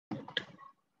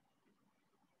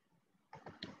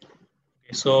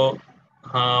So,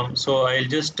 so I'll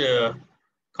just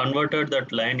converted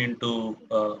that line into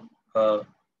uh,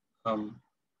 um,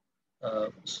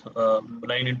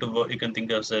 line into what you can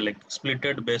think of as like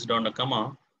splitted based on a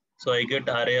comma. So I get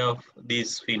array of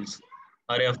these fields,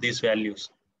 array of these values.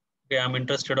 Okay, I'm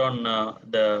interested on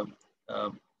the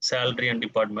salary and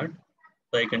department,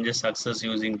 so I can just access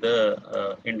using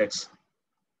the index.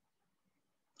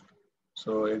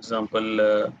 So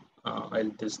example,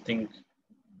 I'll just think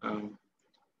um,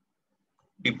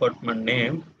 department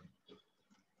name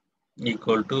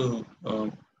equal to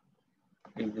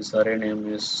if this array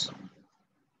name is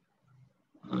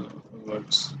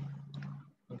words.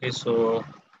 Okay, so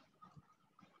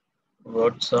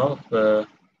words of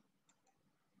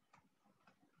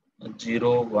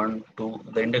 0, 1, 2.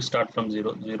 The index start from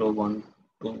 0, 0, 1,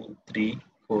 2, 3,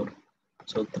 4.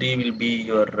 So 3 will be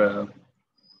your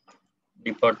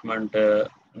department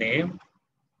name,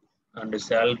 and the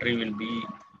salary will be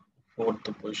fourth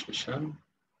position.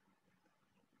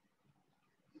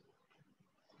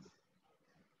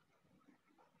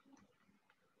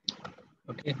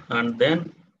 Okay, and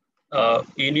then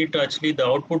you need to actually the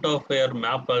output of your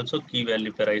map also key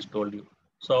value pair I told you.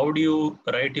 So how do you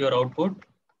write your output?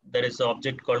 There is an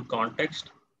object called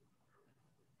context.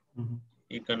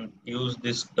 You can use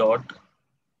this dot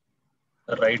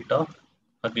write off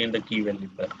again the key value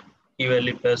pair. Key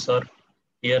value pairs are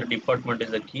here department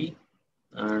is a key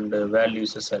and value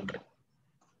is a salary.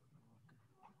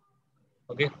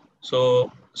 Okay,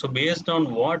 so based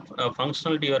on what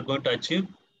functionality you are going to achieve,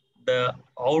 the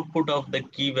output of the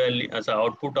key value as an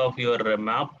output of your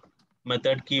map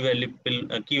method key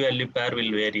value pair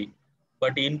will vary,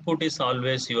 but input is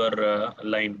always your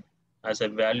line as a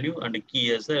value and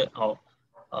key as a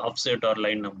offset or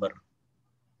line number.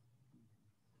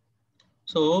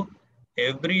 So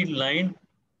every line,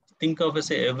 think of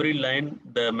as every line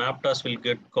the map task will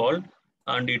get called,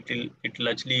 and it will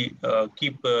actually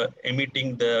keep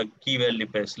emitting the key value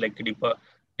pairs like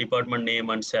department name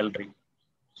and salary.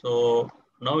 So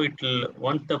now it will,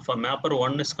 once the mapper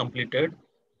one is completed,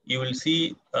 you will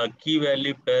see key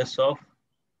value pairs of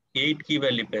 8 key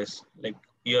value pairs, like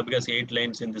you have because 8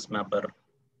 lines in this mapper.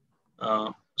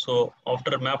 So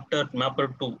after mapper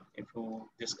 2, if you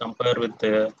just compare with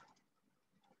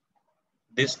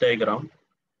this diagram,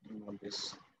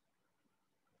 this.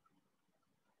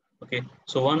 Okay,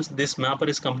 so once this mapper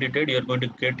is completed, you are going to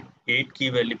get 8 key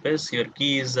value pairs. Your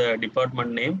key is a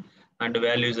department name and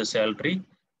value is a salary.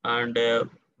 And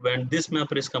when this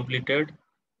mapper is completed,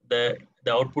 the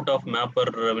output of mapper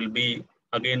will be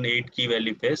again 8 key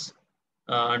value pairs.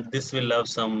 And this will have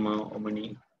some how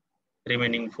many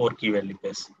remaining 4 key value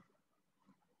pairs.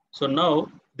 So now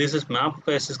this is map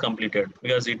phase is completed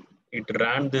because it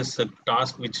ran this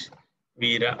task which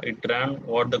it ran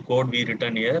what the code we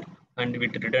written here, and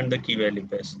it returned the key value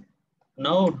pairs.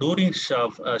 Now during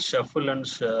shuffle and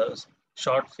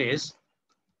short phase,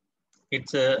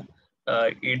 it's a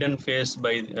hidden phase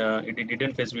by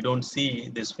hidden phase. We don't see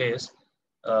this phase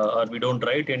or we don't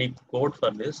write any code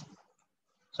for this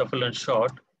shuffle and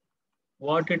short.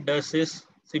 What it does is,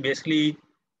 see, basically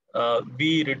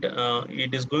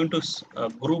it is going to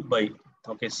group by,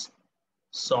 okay,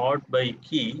 sort by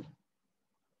key,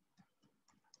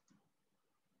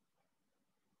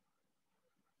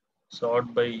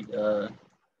 sort by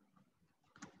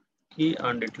key,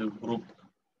 and it will group,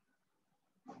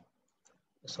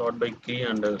 sort by key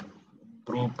and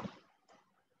group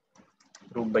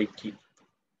by key.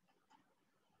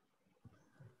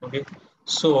 Okay,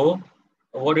 so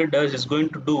what it does is going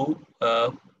to do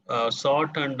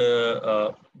sort and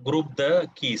group the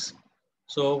keys.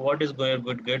 So what is going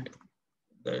to get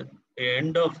the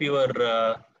end of your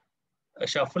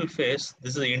shuffle phase?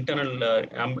 This is internal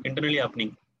internally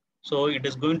happening. So it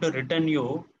is going to return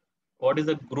you what is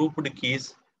the grouped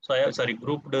keys. So I have, sorry,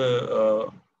 grouped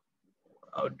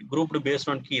based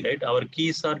on key, right? Our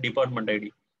keys are department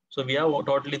ID. So we have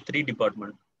totally 3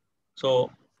 department. So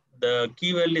the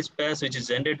key value space which is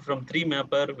generated from 3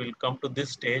 mapper will come to this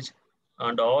stage,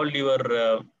 and all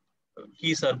your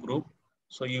keys are grouped.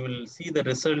 So you will see the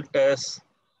result as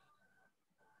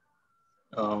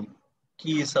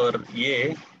key is our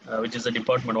A, which is a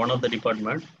department, one of the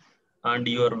department, and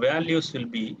your values will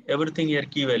be everything here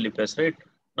key value pairs, right?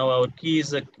 Now our key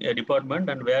is a department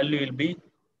and value will be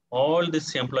all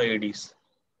these employee IDs,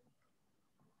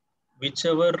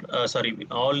 whichever, sorry,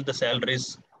 all the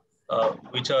salaries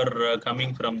which are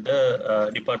coming from the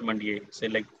department A, say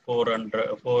like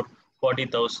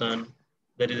 40,000,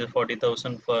 there is a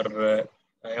 40,000 for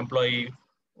employee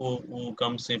who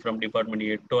comes in from department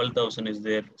A, 12,000 is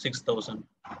there, 6,000.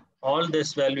 All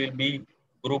this value will be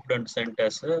grouped and sent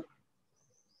as a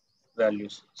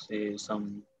values. Say some,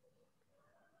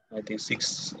 I think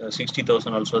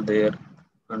 60,000 also there,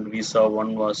 and we saw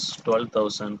one was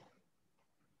 12,000,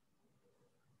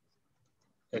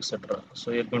 etc. So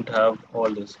you're going to have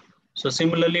all this. So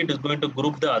similarly, it is going to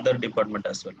group the other department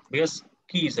as well, because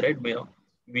keys, right? We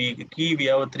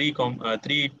have three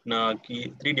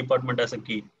department as a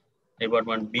key,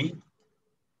 department B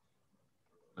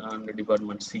and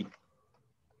department C,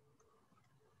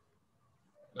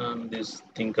 and this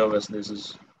think of as this is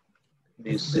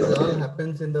this. This all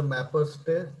happens in the mapper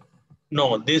stage. No,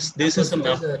 this Mapper is a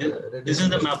map. stage or This reduce is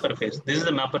the phase? mapper phase. This is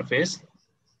the mapper phase,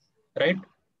 right?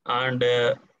 And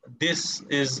this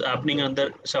is happening under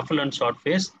shuffle and sort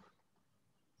phase,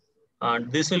 and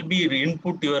this will be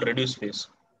input your reduce phase.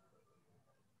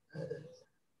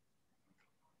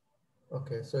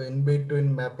 Okay, so in between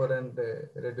mapper and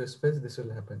reduce phase, this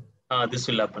will happen. This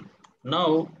will happen. Now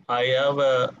I have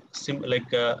a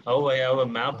how I have a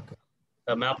map,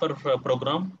 Okay. a mapper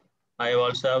program. I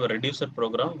also have a reducer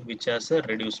program which has a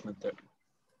reduce method.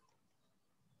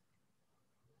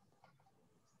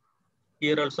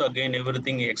 Here also again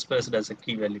everything expressed as a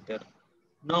key value pair.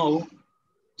 Now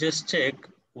just check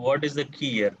what is the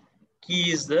key here.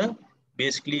 Key is the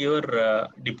basically your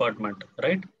department,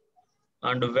 right?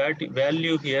 And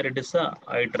value here it is a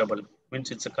iterable,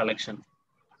 means it's a collection.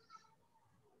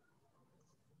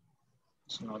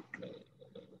 It's not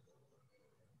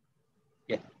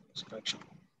yeah, it's collection.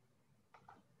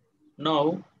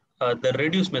 Now the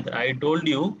reduce method. I told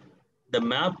you the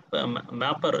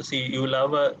mapper. See, you will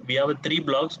have we have three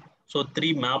blocks, so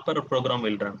three mapper program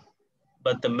will run.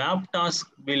 But the map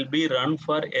task will be run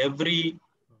for every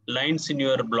lines in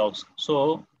your blocks.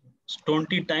 So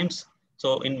 20 times.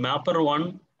 So in mapper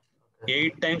one,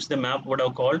 8 times the map would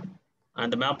have called,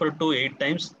 and the mapper 2 8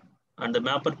 times, and the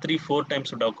mapper 3 4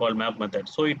 times would have called map method.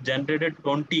 So it generated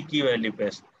 20 key value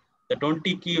pairs. The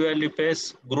 20 key value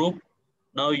pairs group,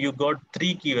 now you got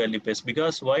 3 key value pairs,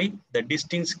 because why? The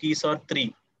distinct keys are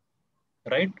 3,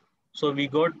 right? So we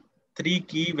got 3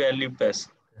 key value pairs.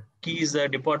 Key is the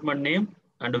department name,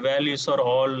 and the values are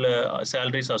all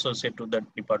salaries associated to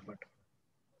that department.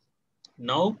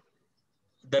 Now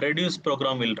the reduce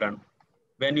program will run.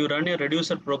 When you run a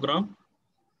reducer program,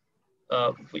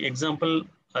 for example,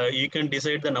 you can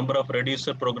decide the number of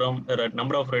reducer program,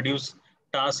 number of reduce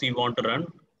tasks you want to run.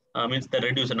 Means the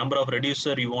reducer number of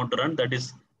reducer you want to run. That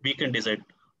is, we can decide.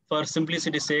 For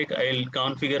simplicity's sake, I'll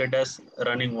configure it as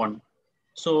running one.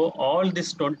 So all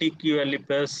this 20 QLE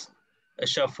pairs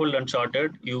shuffled and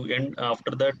sorted. You end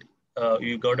after that.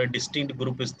 You got a distinct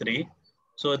group is 3.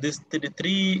 So this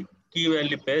three key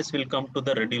value pairs will come to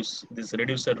the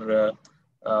reducer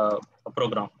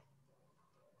program.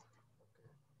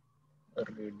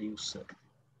 Reducer.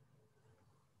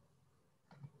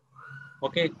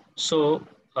 Okay, so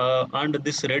and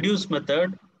this reduce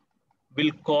method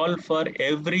will call for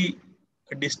every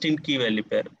distinct key value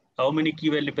pair. How many key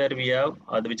value pair we have,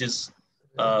 which is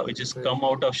come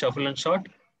out of shuffle and sort?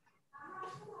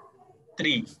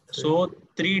 3. So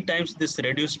 3 times this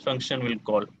reduce function will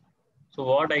call. So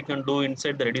what I can do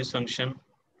inside the reduce function,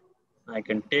 I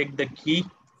can take the key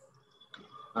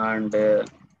and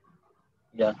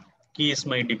yeah, key is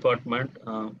my department.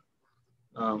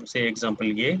 Say example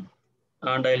A,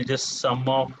 and I'll just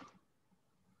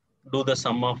do the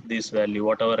sum of this value,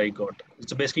 whatever I got.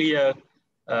 It's basically a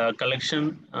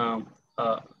collection,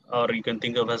 or you can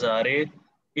think of as an array.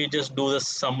 You just do the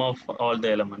sum of all the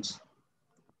elements,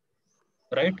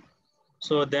 right?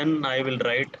 So then I will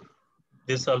write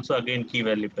this also again key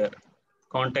value pair.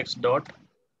 Context dot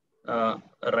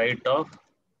write of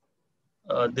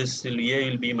this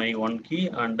will be my one key,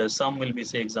 and the sum will be,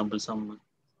 say example sum.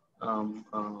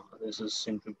 This is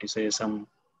simply say some.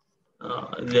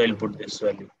 I'll put this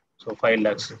value. So 5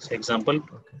 lakhs. Okay. Example,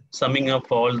 okay. Summing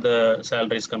up all the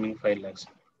salaries coming 5 lakhs.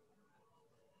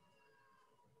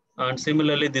 And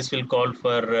similarly, this will call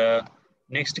for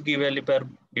next key value per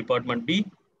department B,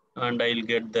 and I'll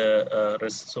get the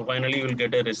so finally you will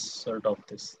get a result of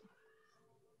this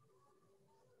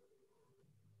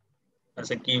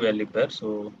as a key value pair.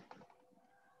 So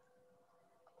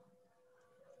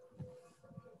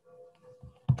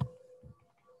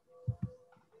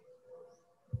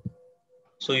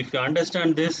if you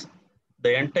understand this,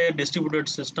 the entire distributed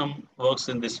system works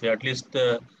in this way. At least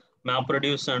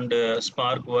MapReduce and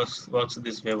Spark works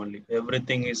this way only.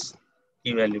 Everything is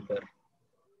key value pair.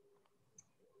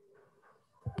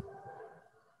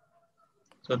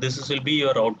 So this will be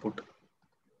your output.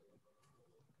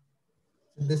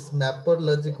 This mapper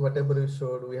logic, whatever you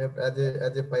showed, we have as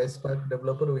a PySpark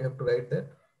developer, we have to write that.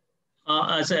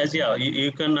 Yeah,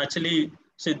 you can actually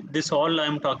See, this all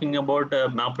I'm talking about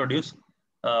MapReduce.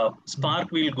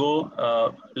 Spark will go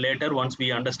later once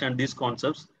we understand these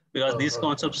concepts, because Oh, these okay,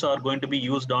 concepts okay. are going to be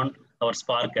used on our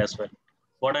Spark as well.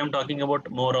 What I'm talking about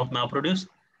more of MapReduce,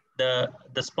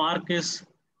 the Spark is,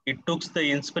 it took the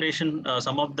inspiration,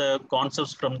 some of the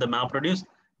concepts from the MapReduce.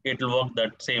 It will work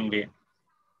that same way.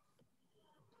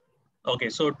 Okay,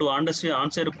 so to answer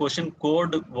your question,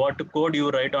 what code you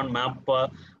write on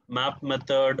map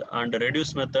method and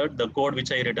reduce method, the code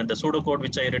which I written, the pseudo code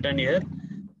which I written here,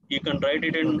 you can write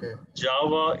it in Okay.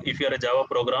 Java if you're a Java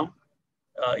program.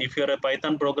 If you're a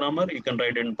Python programmer, you can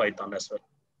write it in Python as well.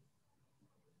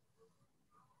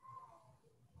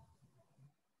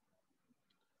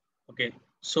 Okay,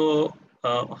 so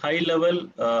high level,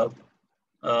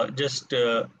 just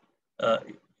uh,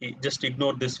 just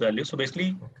ignore this value. So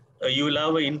basically, you will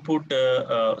have an input.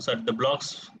 Sorry, the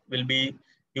blocks will be,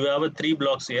 you have a 3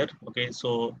 blocks here. Okay,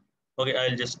 so okay,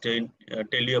 I'll just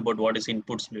tell you about what is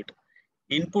input split.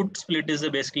 Input split is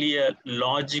basically a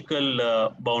logical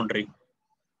boundary.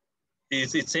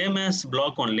 It's same as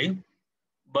block only,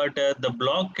 but the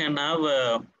block can have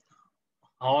a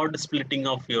hard splitting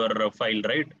of your file,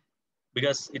 right?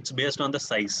 Because it's based on the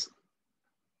size.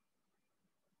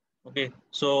 Okay,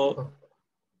 so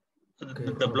Okay,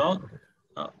 the got it, block,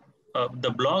 got it.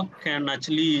 the block can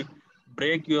actually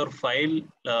break your file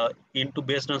into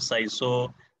based on size.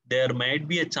 So there might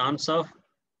be a chance of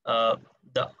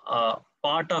the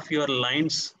part of your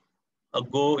lines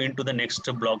go into the next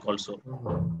block also,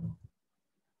 Mhm.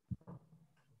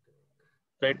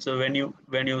 right? So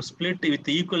when you split with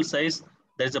equal size,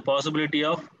 there is a possibility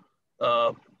of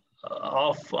uh,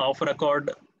 off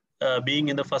record being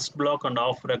in the first block and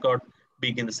off record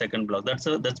being in the second block.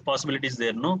 That's possibilities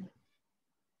there, no?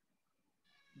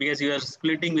 Because you are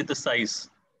splitting with the size.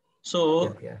 Yeah, So,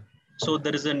 yeah. so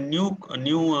there is a new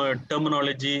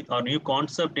terminology or new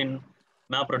concept in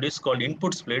MapReduce called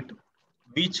input split,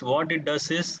 which what it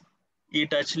does is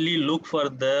it actually look for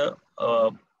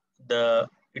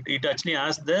it actually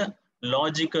has the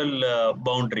logical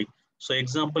boundary. So,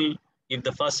 example, if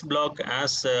the first block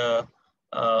has uh,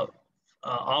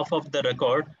 half of the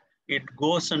record, it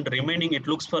goes and remaining, it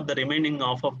looks for the remaining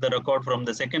half of the record from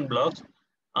the second block,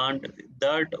 and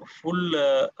that full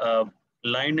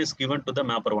line is given to the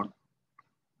mapper one.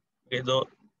 Okay, so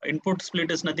input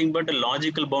split is nothing but a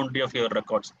logical boundary of your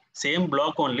records. Same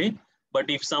block only, but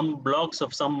if some blocks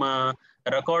of some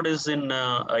record is in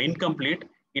incomplete,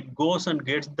 it goes and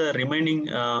gets the remaining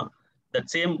that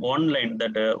same one line,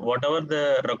 that whatever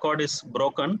the record is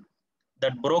broken,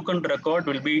 that broken record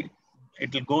will be,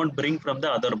 it will go and bring from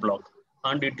the other block,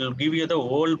 and it will give you the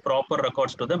whole proper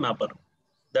records to the mapper.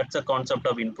 That's a concept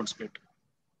of input split.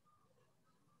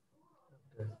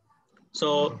 Okay, So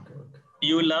okay, okay.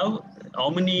 you will have how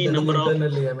many That is number of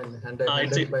internally, I mean,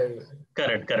 it's a, handled by.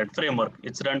 correct framework.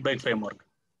 It's run by framework.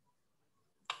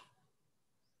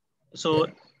 Yeah, So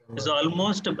it's framework. Okay.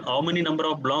 almost how many number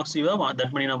of blocks you have,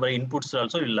 that many number of inputs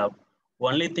also you'll have.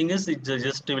 Only thing is it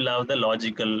just will have the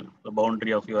logical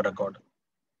boundary of your record.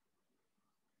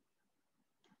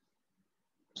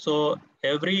 So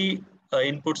every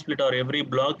input split or every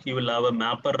block you will have a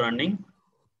mapper running,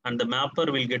 and the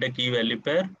mapper will get a key value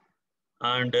pair,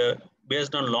 and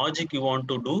based on logic you want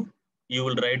to do, you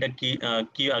will write a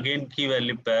key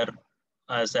value pair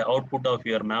as an output of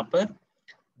your mapper.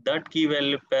 That key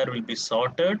value pair will be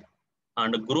sorted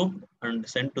and grouped and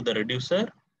sent to the reducer.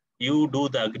 You do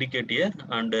the aggregate here,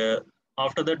 and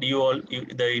after that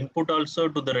the input also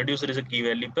to the reducer is a key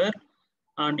value pair,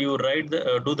 and you write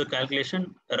the do the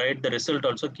calculation, write the result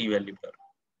also key value pair.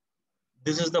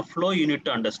 This is the flow you need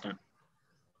to understand.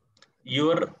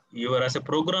 Your as a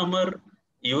programmer,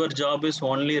 your job is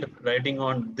only writing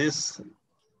on this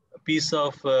piece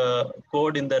of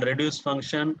code in the reduce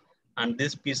function, and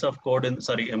this piece of code in,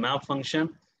 sorry, a map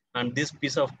function, and this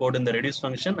piece of code in the reduce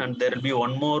function, and there will be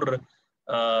one more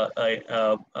uh,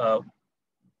 uh,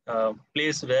 uh,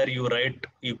 place where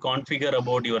you configure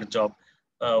about your job.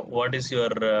 What is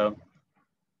your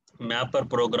mapper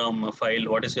program file,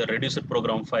 what is your reducer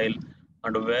program file,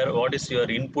 and where what is your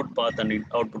input path and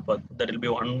output path. There will be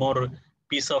one more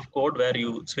piece of code where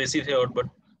you specify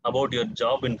about your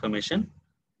job information.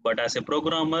 But as a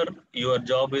programmer, your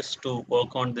job is to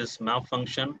work on this map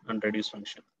function and reduce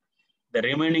function. The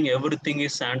remaining everything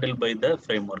is handled by the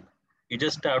framework. You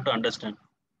just have to understand.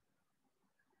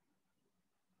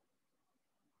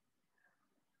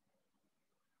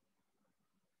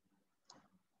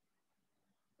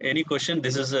 Any question?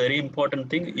 This is a very important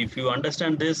thing. If you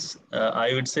understand this,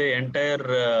 I would say entire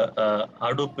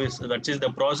Hadoop is, that is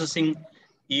the processing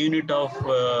unit of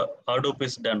Hadoop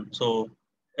is done. So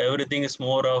Everything is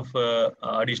more of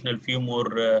additional few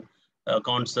more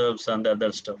concepts and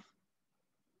other stuff.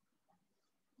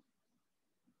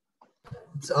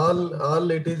 It's all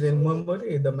it is in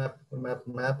memory, the map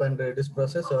and Redis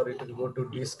process, or it will go to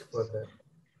disk for that.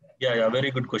 Yeah, very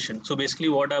good question. So basically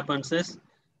what happens is,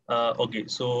 okay,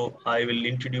 so I will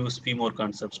introduce few more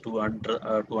concepts to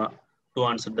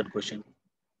answer that question.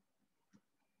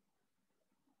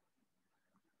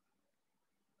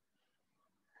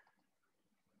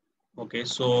 Okay,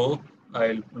 so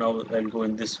I'll go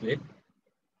in this way.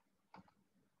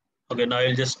 Okay, now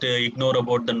I'll just ignore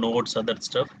about the nodes, other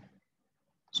stuff.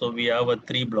 So we have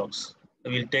 3 blocks.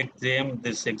 We'll take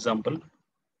this example.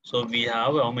 So we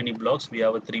have how many blocks? We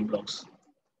have 3 blocks.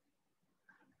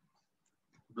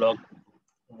 Block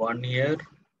 1 here,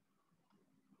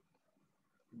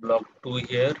 block 2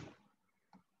 here,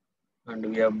 and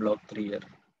we have block 3 here.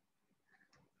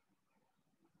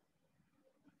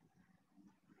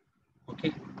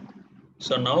 Okay.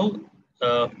 So now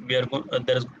we are going.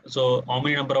 There's so how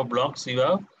many number of blocks you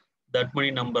have? That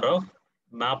many number of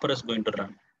mapper is going to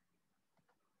run.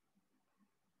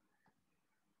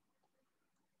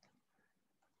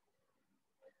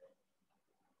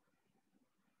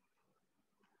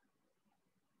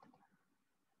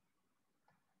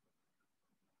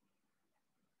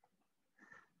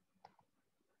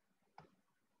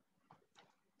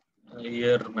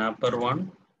 Here mapper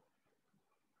 1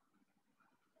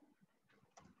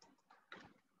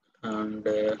 and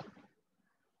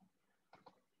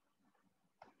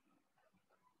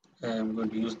I'm going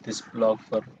to use this block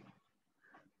for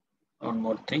one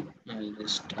more thing. I'll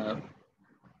just have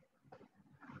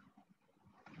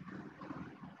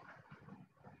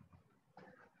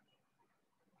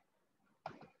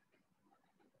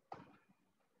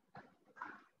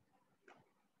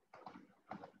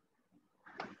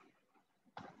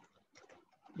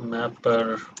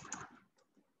mapper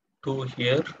 2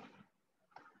 here,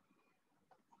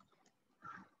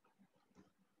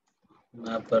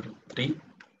 mapper 3.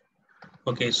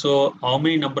 Okay, so how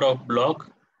many number of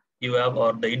block you have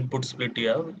or the input split you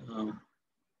have?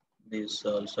 This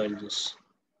also I'll just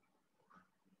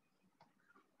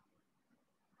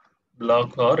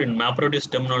block, or in MapReduce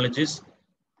terminologies,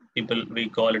 we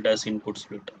call it as input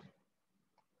split.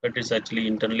 That is actually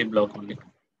internally block only.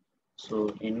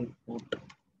 So input,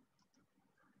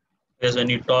 as when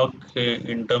you talk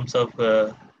in terms of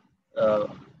uh,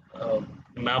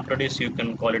 MapReduce, you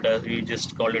can call it as, you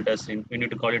just call it as you need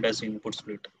to call it as input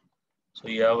split. So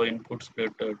you have input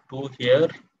split 2 here,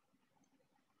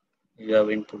 you have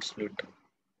input split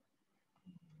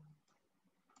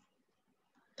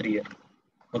 3 here.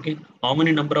 Okay, how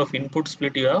many number of input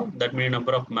split you have? That many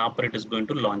number of mapper it is going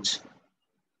to launch.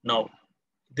 Now,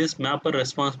 this mapper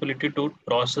responsibility to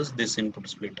process this input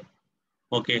split.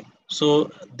 Okay, so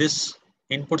this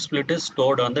input split is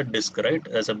stored on the disk, right,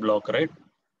 as a block, right?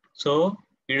 So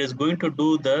it is going to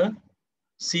do the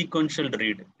sequential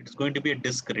read. It's going to be a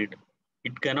disk read.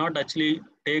 It cannot actually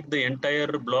take the entire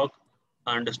block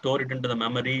and store it into the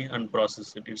memory and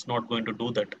process it. It's not going to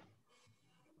do that,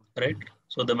 right?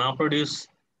 So the MapReduce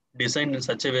designed in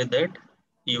such a way that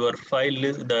your file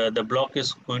is the block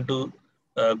is going to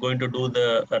do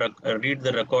the read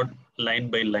the record line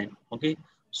by line. Okay,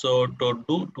 so to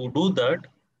do that,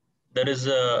 there is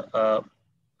a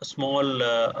small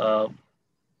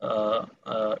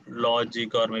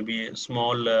logic, or maybe a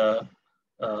small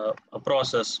a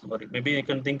process, or maybe you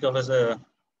can think of as a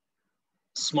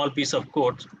small piece of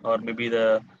code, or maybe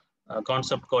the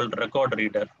concept called record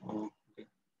reader. Okay.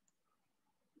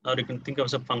 Or you can think of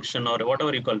as a function or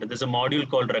whatever you call it. There's a module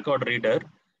called record reader,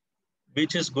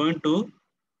 which is going to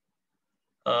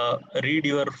read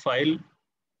your file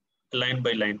line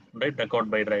by line, right? Record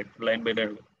by write, line by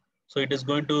line. So it is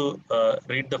going to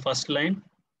read the first line,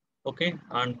 okay,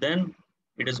 and then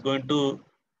it is going to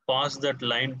pass that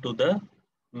line to the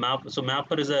map. So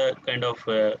mapper is a kind of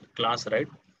class, right?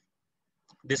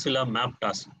 This will have map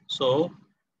task. So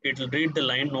it will read the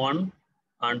line 1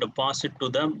 and pass it to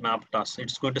the map task.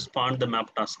 It's going to spawn the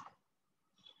map task.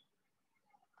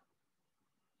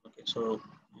 Okay, so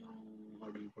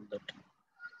how do you put that?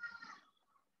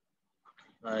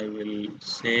 I will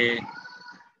say,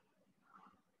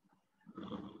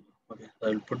 okay, I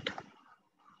will put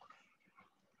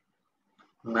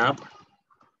map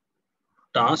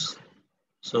task.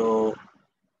 So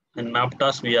in map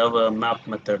task, we have a map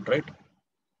method, right?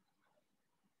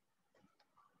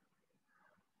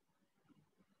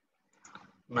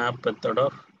 Map method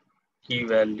of key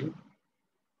value,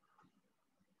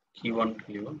 key 1,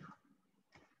 key 1.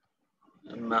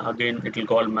 Again, it will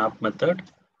call map method,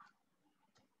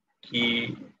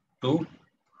 key 2,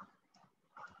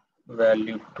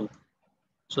 value 2.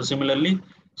 So similarly,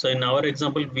 so in our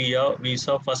example, we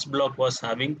saw first block was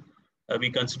having, we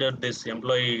consider this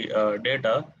employee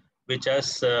data, which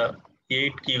has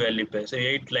 8 key value pairs,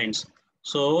 8 lines.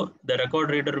 So the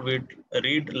record reader will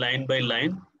read line by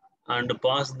line and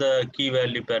pass the key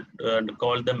value pair and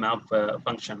call the map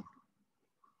function.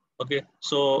 Okay,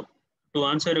 so to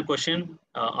answer your question,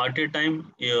 at a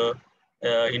time,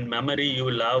 in memory, you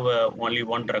will have only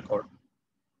one record.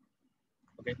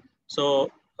 Okay,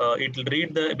 so it will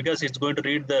read the, because it's going to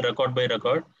read the record by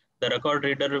record. The record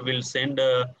reader will send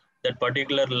that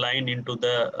particular line into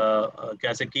the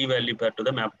as a key value pair to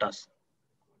the map task.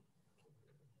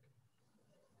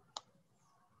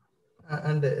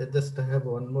 And just I have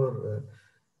one more.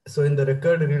 So in the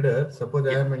record reader, suppose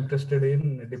I Yeah. am interested in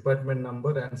department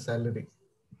number and salary.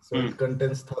 So it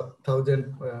contains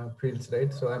 1,000 fields,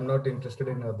 right? So I'm not interested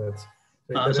in others.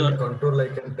 So is there So any control I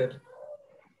can tell?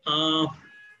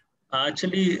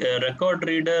 actually, record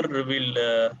reader will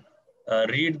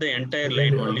read the entire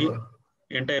Read line only, all.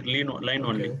 entire line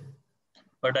only. Okay.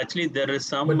 But actually, there is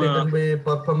some. But it will be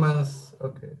performance.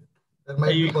 Okay. There might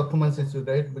be You, performance issue,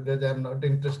 right? Because I'm not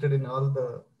interested in all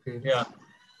the yeah. fields,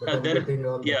 but I'm There, getting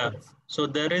all the yeah. fields. So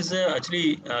there is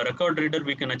actually a record reader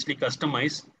we can actually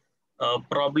customize.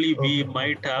 Probably we Okay.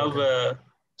 might Okay. have Okay.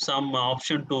 some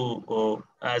option to,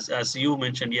 as you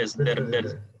mentioned, yes, Filter in there.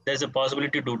 there's a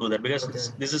possibility to do that because Okay.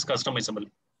 this is customizable.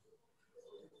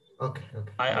 Okay.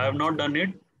 Okay. I Then have it's not good. done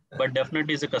it, but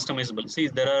definitely is a customizable. See,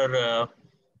 there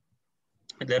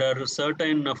are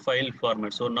certain file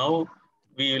formats. So now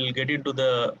we will get into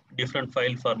the different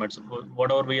file formats.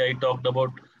 Whatever I talked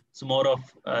about, it's more of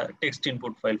text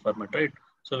input file format, right?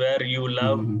 So where you will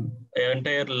have an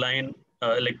entire line,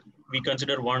 like we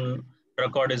consider one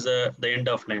record is the end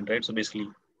of line, right? So basically,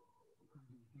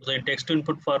 so in text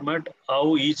input format,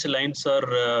 how each lines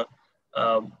are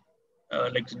uh,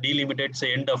 like delimited,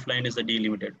 say end of line is the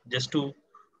delimited. Just to,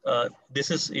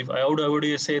 this is, if I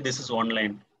would say this is one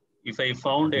line. If I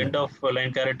found Yeah. end of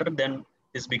line character, then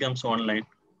this becomes one line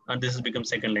and this becomes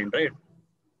second line, right?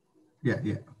 Yeah.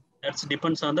 Yeah. That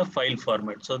depends on the file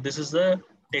format. So this is the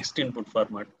text input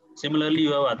format. Similarly,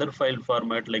 you have other file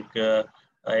format like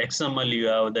XML you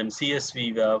have, then CSV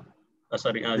you have,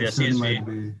 yeah, JSON CSV. might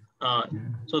be. Uh, Yeah.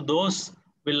 so those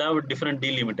will have different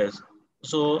delimiters.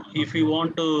 So if you Okay.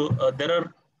 want to, there are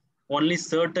only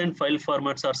certain file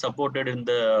formats are supported in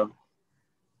the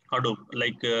Hadoop,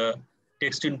 like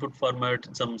text input format,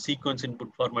 some sequence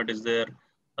input format is there.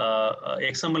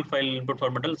 XML file input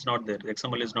format is not there.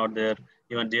 XML is not there.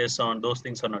 Even JSON, those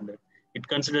things are not there. It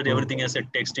considers Oh. everything as a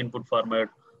text input format,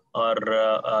 or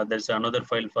there's another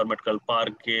file format called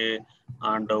Parquet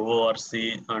and ORC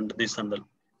and this and that.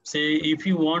 Say if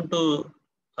you want to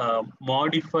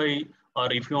modify, or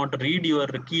if you want to read your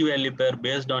key value pair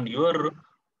based on your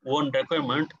own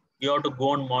requirement, you have to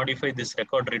go and modify this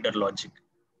record reader logic.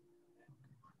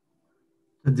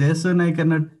 So JSON I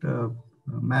cannot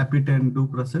map it and do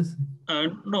process.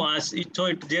 No, as it, so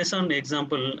it JSON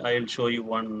example, I'll show you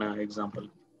one example.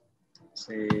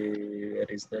 Say, where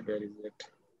is that? Where is it?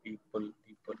 People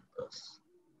plus.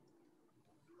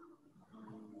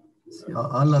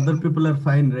 All other people are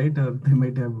fine, right? Or they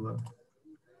might have.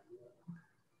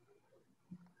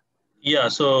 Yeah,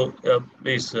 so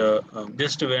please,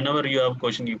 just whenever you have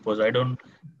question you pose. I don't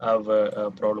have a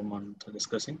problem on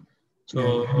discussing. Yeah,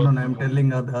 So, yeah. No, no, I'm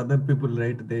telling other people,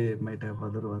 right? They might have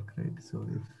other work, right? So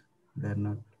if they're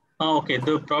not. okay,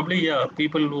 the probably, yeah,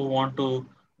 people who want to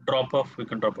drop off, we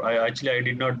can drop. I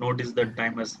did not notice that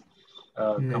time has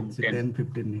Yeah, come it's 10. 10,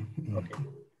 15. Okay.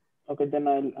 Okay, then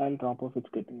I'll drop off. It's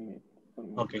getting late for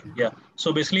me. Okay, yeah.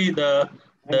 So basically, the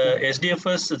Thank you.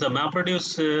 SDFS, the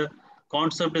MapReduce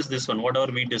concept is this one,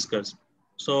 whatever we discussed.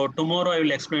 So tomorrow I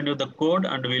will explain you the code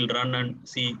and we'll run and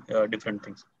see different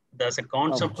things. There's a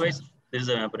concept Okay. wise, this is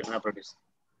a MapReduce.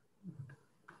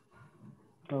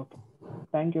 Okay.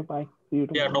 Thank you. Bye. See you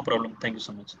Yeah, tomorrow. no problem. Thank you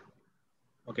so much.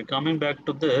 Okay, coming back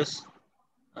to this,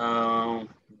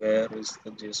 where is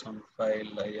the JSON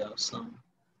file? I have some.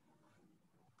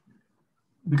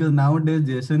 Because nowadays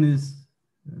JSON is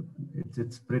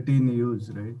it's pretty in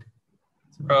use, right?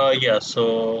 So, Yeah, so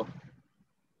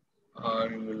I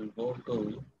will go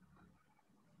to.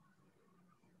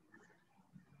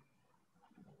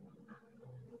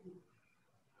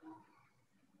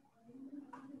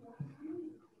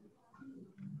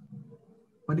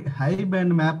 but Hive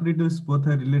and MapReduce both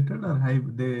are related, or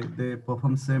Hive they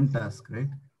perform same task, right?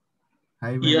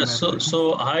 Hive and Yeah,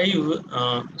 MapReduce.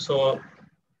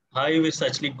 Hive is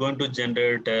actually going to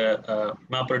generate a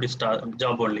MapReduce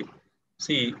job only.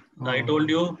 See, I Oh, told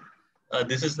you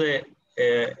this is the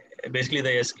basically the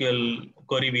SQL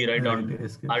query we write on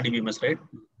SQL. RDBMS, right?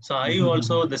 So Hive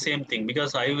also the same thing,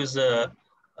 because Hive is a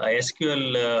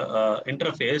SQL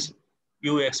interface.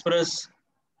 You express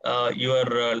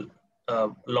your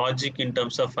logic in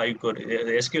terms of Hive query,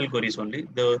 SQL queries only.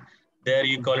 There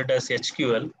you call it as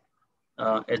HQL.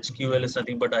 HQL is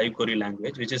nothing but Hive query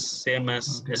language, which is same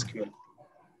as SQL.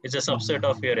 It's a subset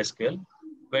of your SQL.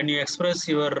 When you express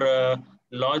your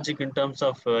logic in terms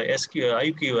of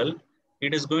SQL, IQL,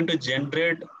 it is going to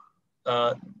generate,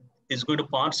 uh, is going to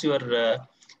parse your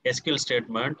SQL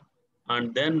statement,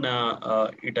 and then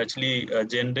it actually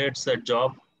generates a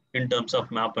job in terms of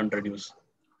map and reduce.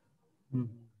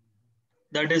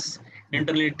 That is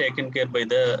internally taken care by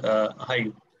the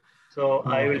Hive. So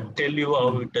I will tell you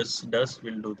how it does.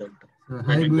 We'll do that. So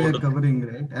Hive we are covering,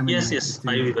 right? I mean, yes,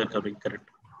 Hive we are covering, correct.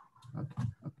 Okay.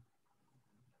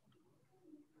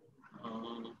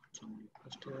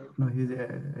 No, he's.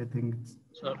 I think it's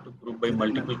so to group by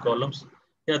multiple columns.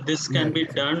 Yeah, this can be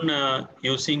done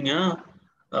using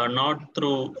not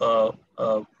through.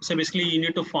 So basically, you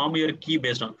need to form your key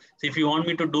based on. So if you want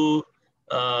me to do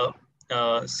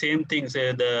same thing,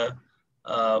 say the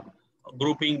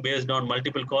grouping based on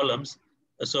multiple columns.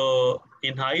 So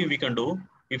in Hive we can do.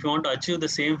 If you want to achieve the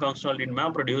same functionality in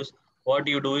MapReduce, what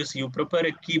you do is you prepare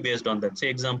a key based on that. Say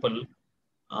example.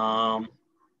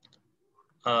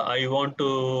 I want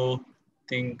to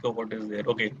think of what is there.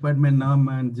 Okay. Department name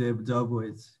and job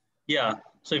wise. Yeah.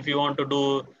 So if you want to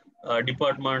do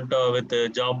department with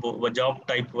job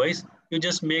type wise, you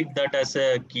just make that as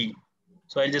a key.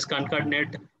 So I'll just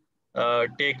concatenate,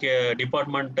 take a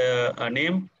department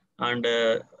name and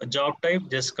a job type,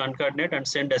 just concatenate and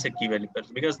send as a key value,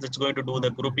 because it's going to do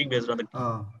the grouping based on the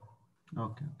key.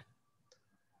 Okay.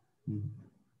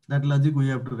 That logic we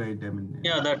have to write. I mean.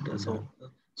 Yeah, that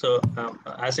so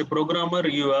as a programmer,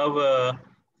 you have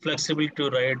flexibility to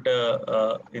write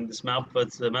in this map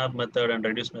with the map method and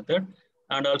reduce method.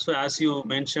 And also, as you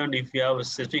mentioned, if you have a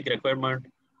specific requirement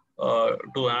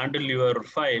to handle your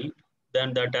file,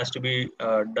 then that has to be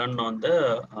done on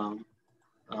the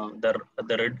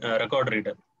record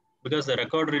reader, because the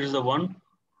record reader is the one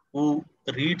who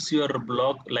reads your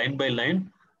block line by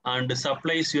line and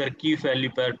supplies your key value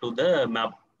pair to the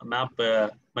map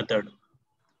method.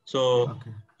 So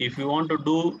if you want to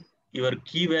do your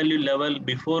key value level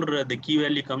before the key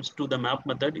value comes to the map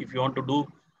method, if you want to do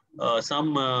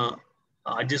some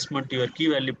adjustment to your key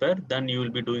value pair, then you will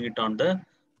be doing it on the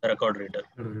record reader.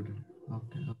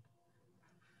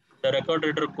 The record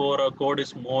reader core code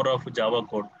is more of Java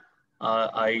code.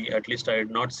 At least I had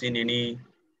not seen any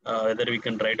whether we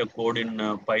can write a code in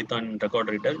Python record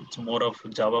reader. It's more of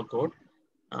Java code.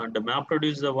 And the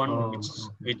MapReduce is the one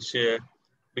which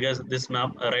because this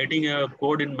map writing a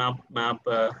code in map.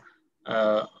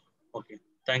 Okay,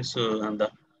 thanks, Nanda.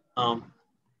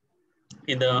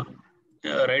 In the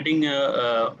writing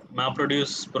a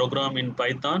MapReduce program in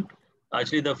Python,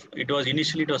 actually it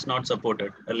was not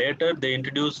supported. Later they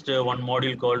introduced one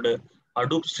module called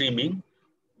Hadoop streaming,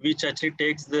 which actually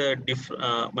takes the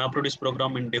MapReduce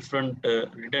program in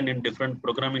written in different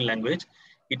programming language.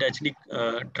 It actually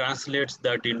translates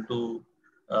that into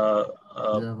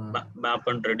map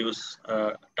and reduce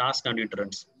task, and it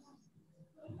runs.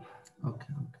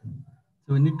 Okay.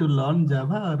 So we need to learn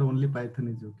Java, or only Python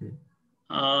is okay?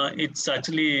 It's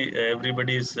actually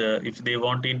everybody's if they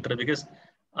want to enter, because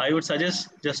I would suggest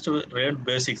just to learn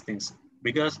basic things,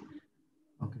 because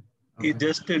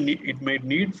it might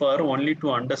need for only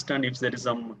to understand if there is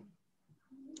some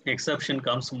exception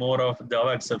comes more of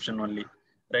Java exception only,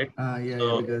 right?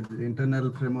 Because the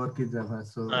internal framework is Java.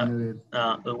 So anyway,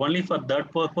 only for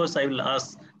that purpose, I will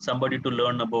ask somebody to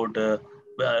learn about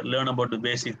the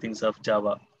basic things of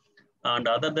Java. And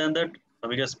other than that,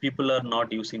 because people are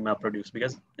not using MapReduce,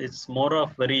 because it's more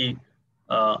of very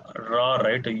raw,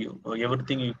 right?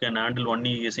 Everything you can handle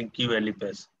only using key value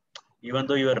pairs. Even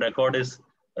though your record is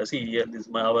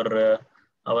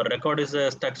our record is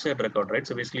a structured record, right?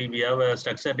 So basically we have a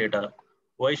structured data.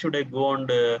 Why should I go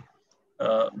and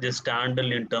just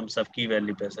handle in terms of key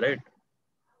value pairs, right?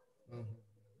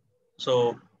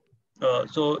 So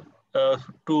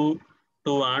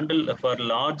to handle for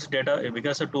large data,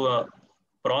 because to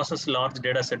process large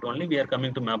data set only, we are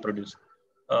coming to MapReduce.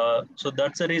 So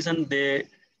that's the reason they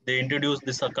introduced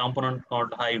this component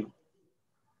called Hive.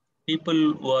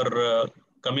 People who are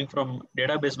coming from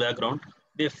database background,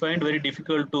 they find very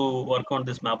difficult to work on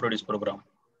this MapReduce program.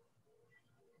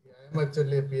 I'm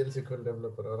actually a PL SQL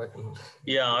developer, Oracle.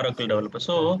 Yeah, Oracle developer.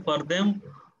 So for them,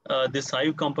 this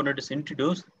Hive component is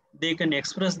introduced. They can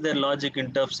express their logic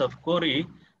in terms of query,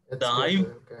 the Hive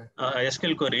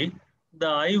SQL query, The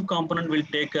IO component will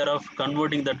take care of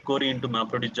converting that query into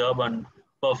MapReduce job and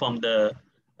perform uh,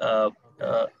 uh,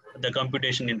 the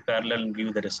computation in parallel and give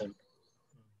you the result.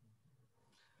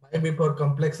 Maybe for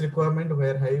complex requirement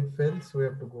where Hive fails, we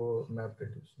have to go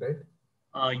MapReduce, right?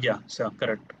 Yeah, so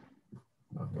correct.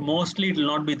 Okay. Mostly it will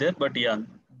not be there, but yeah,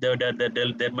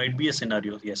 there might be a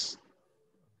scenario. Yes.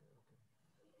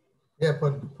 Yeah,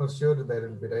 for sure there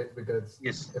will be, right? Because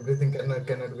Yes. everything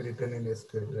cannot be written in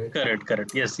SQL, right?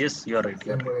 Correct. Yes, you are right.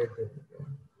 Same way.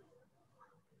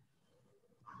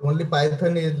 Only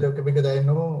Python is okay because I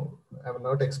know I'm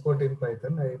not expert in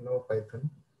Python. I know Python.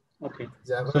 Okay.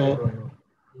 Java, I So don't know.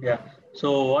 yeah.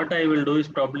 So what I will do is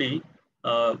probably,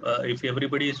 if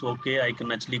everybody is okay, I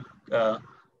can actually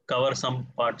cover some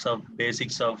parts of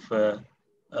basics of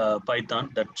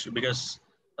Python. Because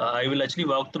I will actually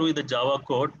walk through the Java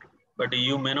code, but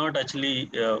you may not actually,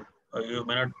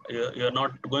 you're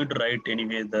not going to write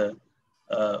anyway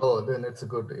Oh, then it's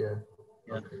good. Yeah.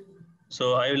 yeah. Okay.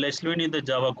 So I will explain you the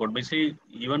Java code. Basically,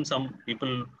 even some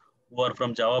people who are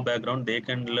from Java background, they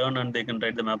can learn and they can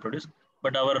write the MapReduce.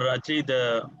 But our actually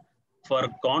for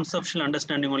conceptual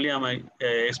understanding only, I'm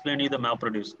explain you the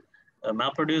MapReduce.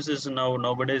 MapReduce is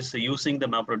nowadays using the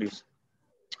MapReduce.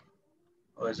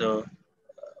 So,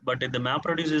 but the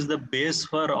MapReduce is the base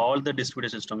for all the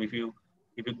distributed system. If you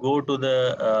go to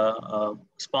the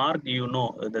Spark,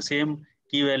 the same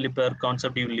key value pair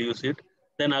concept you will use it.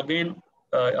 Then again,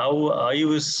 how I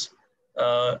use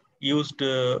used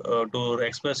to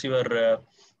express your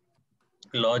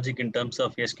logic in terms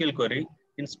of SQL query.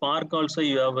 In Spark also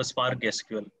you have a Spark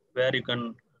SQL where you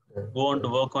can Okay. go on to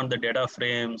Okay. work on the data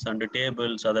frames and the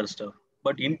tables, other stuff.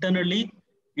 But internally,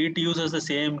 it uses the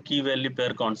same key value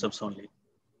pair concepts only.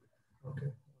 Okay.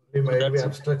 We So might be that's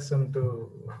abstraction to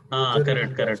user. It will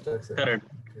be correct. abstraction.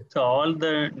 Okay. So all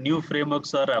the new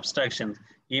frameworks are abstractions.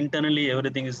 Internally,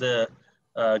 everything is a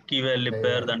key value Yeah,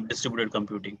 pair yeah. than distributed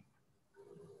computing.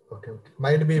 Okay. Okay.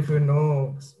 Might be if you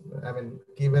know, I mean,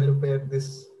 key value pair this.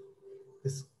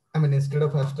 I mean, instead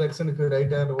of abstraction, if you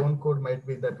write our own code, might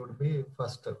be that would be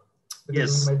faster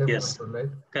because we might have Yes. control, right?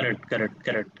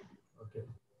 Correct. Okay.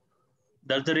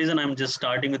 That's the reason I'm just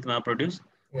starting with MapReduce.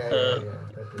 Yeah. Uh,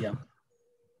 That is. yeah.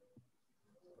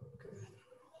 Okay.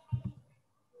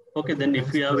 Okay, Okay. then if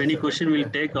Thanks you a have lot, any sir. question, we'll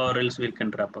Yeah. take or else we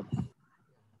can wrap up.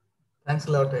 Thanks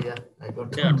a lot. Yeah. I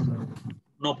got Yeah, it.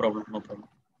 no problem.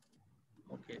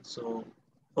 Okay, so,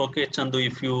 okay, Chandu,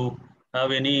 if you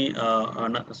have any,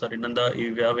 sorry, Nanda,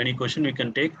 if you have any question, we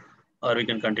can take or we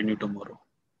can continue tomorrow.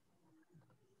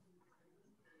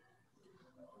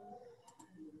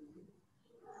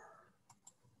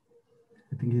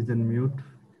 I think he's on mute.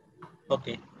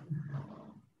 Okay.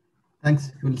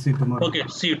 Thanks. We'll see you tomorrow. Okay,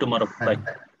 see you tomorrow. Bye.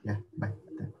 Bye. Yeah,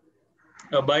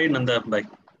 bye. Bye, Nanda. Bye.